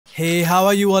Hey, how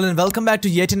are you all, and welcome back to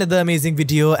yet another amazing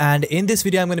video. And in this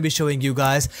video I'm going to be showing you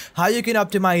guys how you can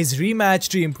optimize Rematch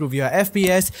to improve your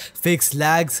FPS, fix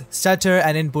lags, stutter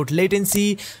and input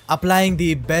latency, applying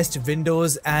the best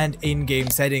Windows and in-game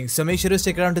settings. So make sure to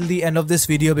stick around till the end of this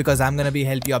video because I'm going to be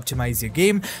help you optimize your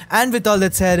game. And with all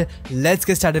that said, let's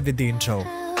get started with the intro.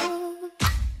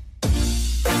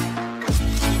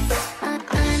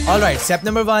 Alright, step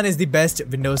number 1 is the best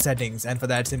Windows settings, and for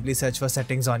that simply search for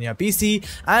settings on your PC,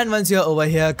 and once you're over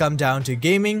here, come down to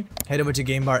gaming, head over to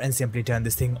game bar and simply turn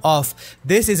this thing off.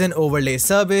 This is an overlay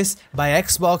service by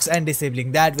Xbox, and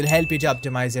disabling that will help you to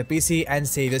optimize your PC and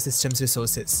save your system's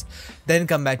resources. Then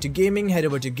come back to gaming, head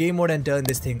over to game mode and turn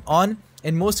this thing on.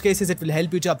 In most cases, it will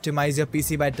help you to optimize your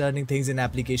PC by turning things in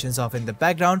applications off in the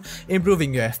background,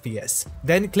 improving your FPS.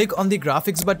 Then click on the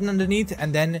graphics button underneath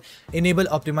and then enable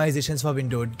optimizations for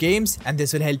windowed games, and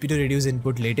this will help you to reduce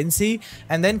input latency.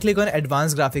 And then click on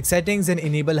advanced graphic settings and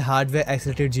enable hardware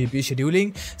accelerated GPU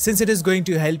scheduling, since it is going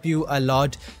to help you a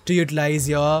lot to utilize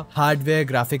your hardware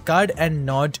graphic card and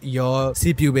not your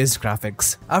CPU based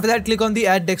graphics. After that, click on the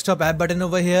add desktop app button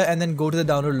over here and then go to the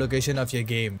download location of your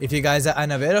game. If you guys are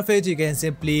unaware of it, you can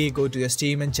simply go to your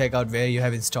Steam and check out where you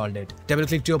have installed it. Double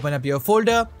click to open up your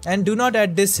folder, and do not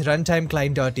add this runtime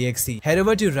client.exe. Head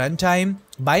over to runtime,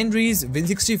 binaries,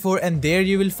 Win64, and there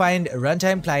you will find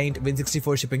runtime client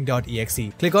Win64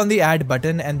 shipping.exe. Click on the add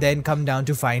button and then come down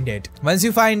to find it. Once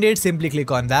you find it, simply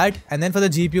click on that, and then for the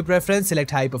GPU preference,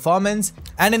 select high performance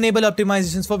and enable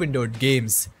optimizations for windowed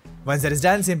games. Once that is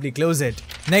done, simply close it.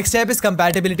 Next step is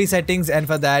compatibility settings, and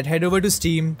for that head over to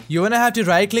Steam. You wanna have to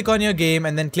right click on your game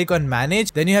and then click on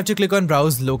manage, then you have to click on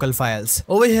browse local files.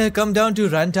 Over here, come down to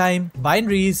runtime,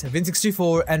 binaries,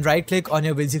 Win64, and right click on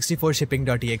your Win64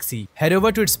 shipping.exe. Head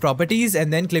over to its properties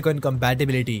and then click on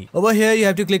compatibility. Over here you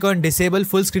have to click on disable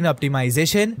full screen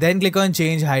optimization, then click on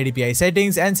change high DPI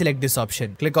settings and select this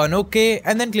option. Click on OK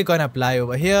and then click on apply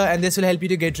over here, and this will help you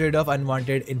to get rid of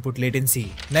unwanted input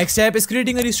latency. Next step is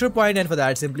creating a restore point, and for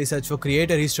that simply search for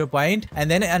create a restore point, and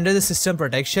then under the system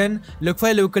protection, look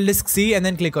for local disk C and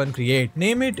then click on create.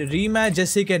 Name it Rematch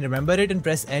just so you can remember it and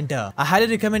press enter. I highly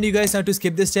recommend you guys not to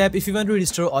skip this step if you want to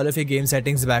restore all of your game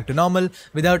settings back to normal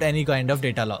without any kind of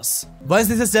data loss. Once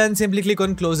this is done, simply click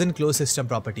on close and close system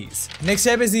properties. Next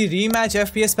step is the Rematch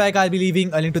FPS Pack. I'll be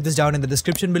leaving a link to this down in the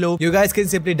description below. You guys can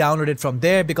simply download it from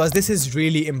there because this is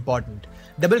really important.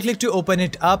 Double click to open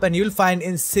it up and you'll find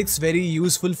in 6 very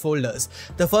useful folders.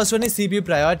 The first one is CPU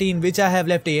priority, in which I have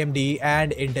left AMD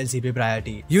and Intel CPU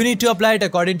priority. You need to apply it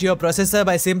according to your processor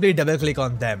by simply double click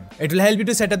on them. It will help you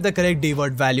to set up the correct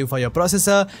DWORD value for your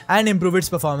processor and improve its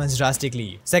performance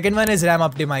drastically. Second one is RAM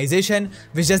optimization,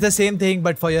 which does the same thing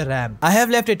but for your RAM. I have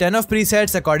left a ton of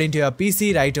presets according to your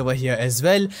PC right over here as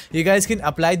well. You guys can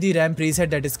apply the RAM preset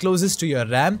that is closest to your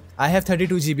RAM. I have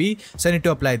 32 GB, so I need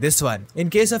to apply this one. In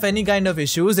case of any kind of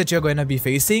issues that you're going to be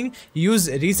facing, use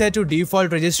reset to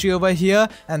default registry over here,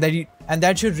 and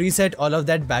that should reset all of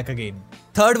that back again.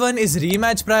 Third one is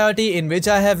rematch priority, in which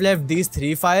I have left these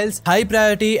 3 files: high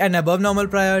priority and above normal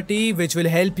priority, which will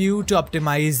help you to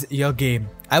optimize your game.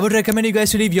 I would recommend you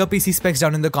guys to leave your PC specs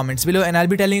down in the comments below, and I'll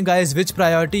be telling you guys which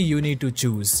priority you need to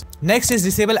choose. Next is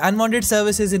disable unwanted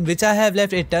services, in which I have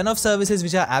left a ton of services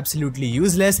which are absolutely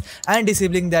useless, and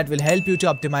disabling that will help you to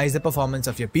optimize the performance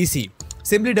of your PC.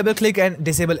 Simply double click and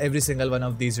disable every single one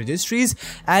of these registries,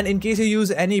 and in case you use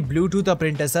any Bluetooth or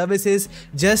printer services,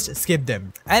 just skip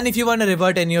them. And if you want to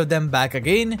revert any of them back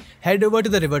again, head over to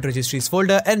the revert registries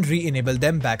folder and re-enable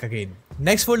them back again.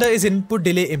 Next folder is input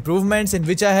delay improvements, in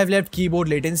which I have left keyboard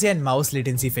latency and mouse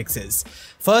latency fixes.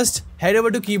 First, head over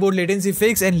to keyboard latency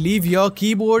fix and leave your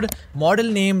keyboard model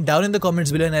name down in the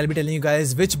comments below, and I'll be telling you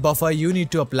guys which buffer you need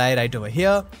to apply right over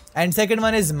here. And second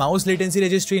one is mouse latency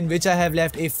registry, in which I have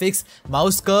left a fixed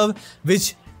mouse curve,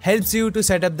 which helps you to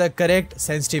set up the correct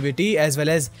sensitivity as well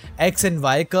as X and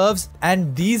Y curves,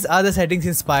 and these are the settings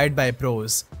inspired by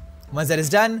pros. Once that is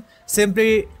done,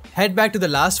 simply head back to the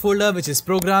last folder, which is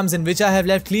programs, in which I have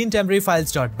left clean temporary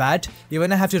files.bat. You're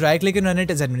gonna have to right click and run it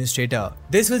as administrator.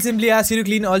 This will simply ask you to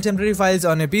clean all temporary files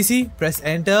on your PC, press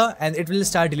enter, and it will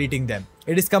start deleting them.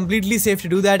 It is completely safe to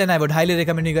do that, and I would highly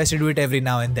recommend you guys to do it every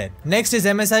now and then. Next is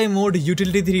MSI mode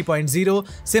utility 3.0.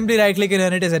 Simply right click and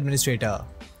run it as administrator.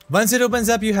 Once it opens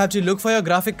up, you have to look for your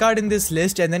graphic card in this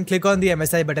list and then click on the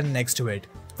MSI button next to it.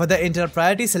 For the interrupt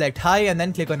priority, select high and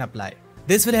then click on apply.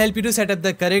 This will help you to set up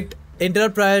the correct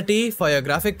interrupt priority for your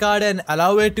graphic card and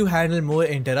allow it to handle more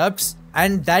interrupts,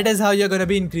 and that is how you're going to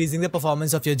be increasing the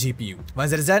performance of your GPU.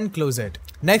 Once it is done, close it.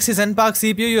 Next is Unpark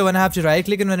CPU. You're going to have to right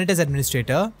click and run it as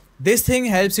administrator. This thing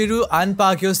helps you to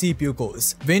unpark your CPU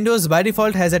cores. Windows by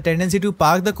default has a tendency to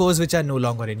park the cores which are no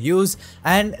longer in use,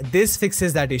 and this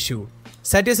fixes that issue.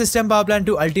 Set your system power plan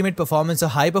to ultimate performance or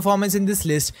high performance in this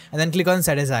list and then click on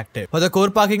set as active. For the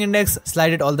core parking index,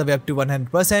 slide it all the way up to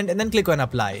 100% and then click on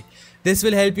apply. This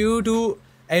will help you to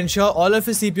ensure all of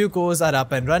your CPU cores are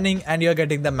up and running and you're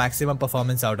getting the maximum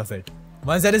performance out of it.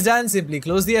 Once that is done, simply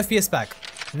close the FPS pack.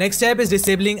 Next step is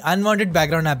disabling unwanted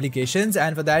background applications,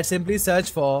 and for that simply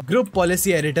search for Group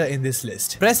Policy Editor in this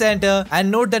list. Press enter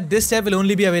and note that this step will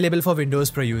only be available for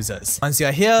Windows Pro users. Once you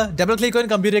are here, double click on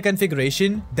Computer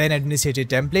Configuration, then Administrative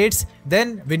Templates,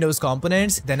 then Windows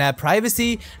Components, then App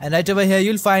Privacy, and right over here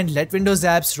you'll find Let Windows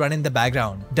Apps Run in the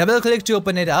Background. Double click to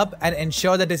open it up and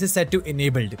ensure that this is set to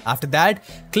Enabled. After that,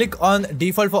 click on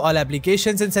Default for all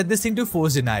applications and set this thing to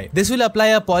Force Deny. This will apply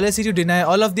a policy to deny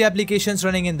all of the applications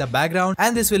running in the background,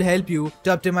 and this will help you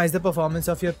to optimize the performance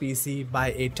of your PC by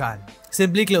a ton.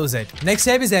 Simply close it. Next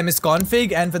step is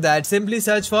msconfig, and for that simply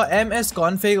search for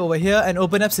msconfig over here and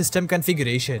open up system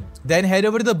configuration. Then head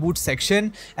over to the boot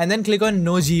section and then click on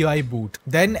no GUI boot.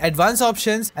 Then advanced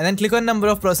options and then click on number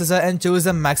of processor and choose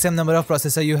the maximum number of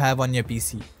processor you have on your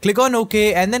PC. Click on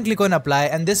OK and then click on apply,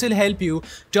 and this will help you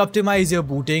to optimize your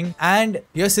booting and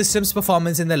your system's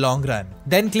performance in the long run.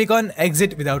 Then click on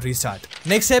exit without restart.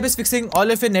 Next step is fixing all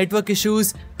of your network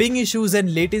issues, ping issues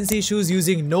and latency issues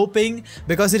using no ping,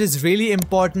 because it is really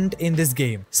important in this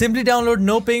game. Simply download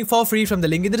no ping for free from the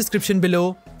link in the description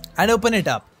below and open it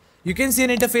up. You can see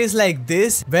an interface like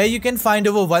this where you can find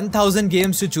over 1000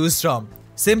 games to choose from.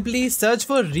 Simply search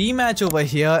for Rematch over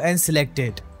here and select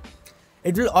it.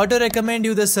 It will auto recommend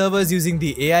you the servers using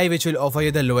the AI which will offer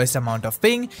you the lowest amount of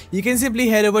ping. You can simply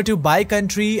head over to by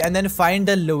country and then find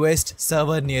the lowest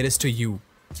server nearest to you.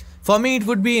 For me, it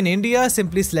would be in India.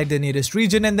 Simply select the nearest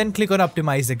region and then click on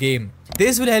optimize the game.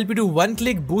 This will help you to one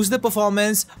click boost the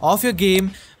performance of your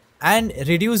game and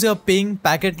reduce your ping,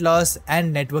 packet loss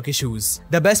and network issues.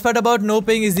 The best part about no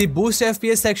ping is the boost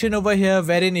FPS section over here,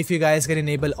 wherein if you guys can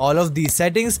enable all of these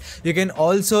settings, you can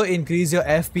also increase your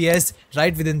FPS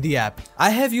right within the app. I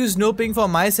have used no ping for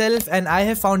myself and I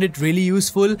have found it really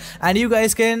useful, and you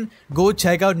guys can go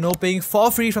check out no ping for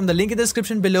free from the link in the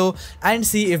description below and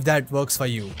see if that works for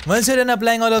you. Once you're done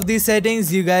applying all of these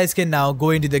settings, you guys can now go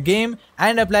into the game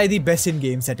and apply the best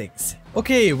in-game settings.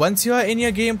 Okay, once you are in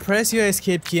your game, press your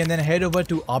escape key and then head over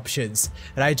to options.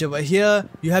 Right over here,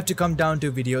 you have to come down to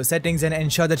video settings and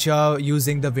ensure that you are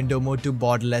using the window mode to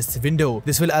borderless window.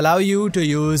 This will allow you to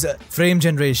use frame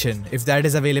generation if that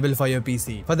is available for your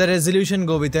PC. For the resolution,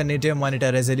 go with a native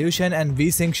monitor resolution and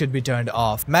VSync should be turned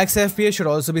off. Max FPS should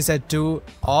also be set to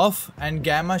off and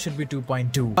gamma should be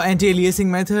 2.2. For anti-aliasing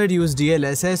method, use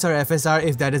DLSS or FSR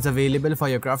if that is available for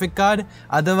your graphic card.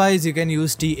 Otherwise, you can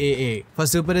use TAA. For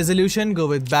super resolution, go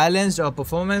with balanced or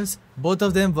performance. Both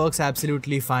of them works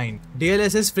absolutely fine.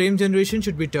 DLSS frame generation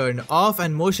should be turned off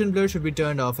and motion blur should be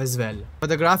turned off as well. For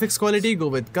the graphics quality, go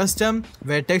with custom,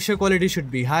 where texture quality should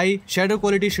be high, shadow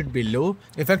quality should be low,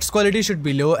 effects quality should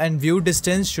be low and view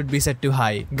distance should be set to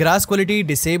high. Grass quality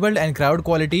disabled and crowd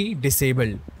quality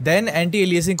disabled. Then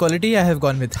anti-aliasing quality I have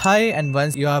gone with high, and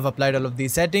once you have applied all of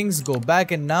these settings, go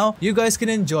back and now you guys can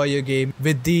enjoy your game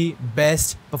with the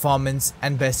best performance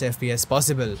and best FPS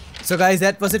possible. So guys,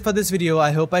 that was it for this video.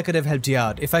 I hope I could have helped you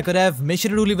out. If I could have, make sure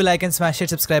to leave a like and smash that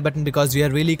subscribe button because we are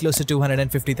really close to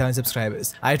 250,000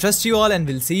 subscribers. I trust you all and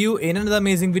will see you in another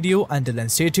amazing video. Until then,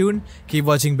 stay tuned, keep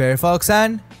watching Bear Fox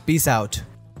and peace out.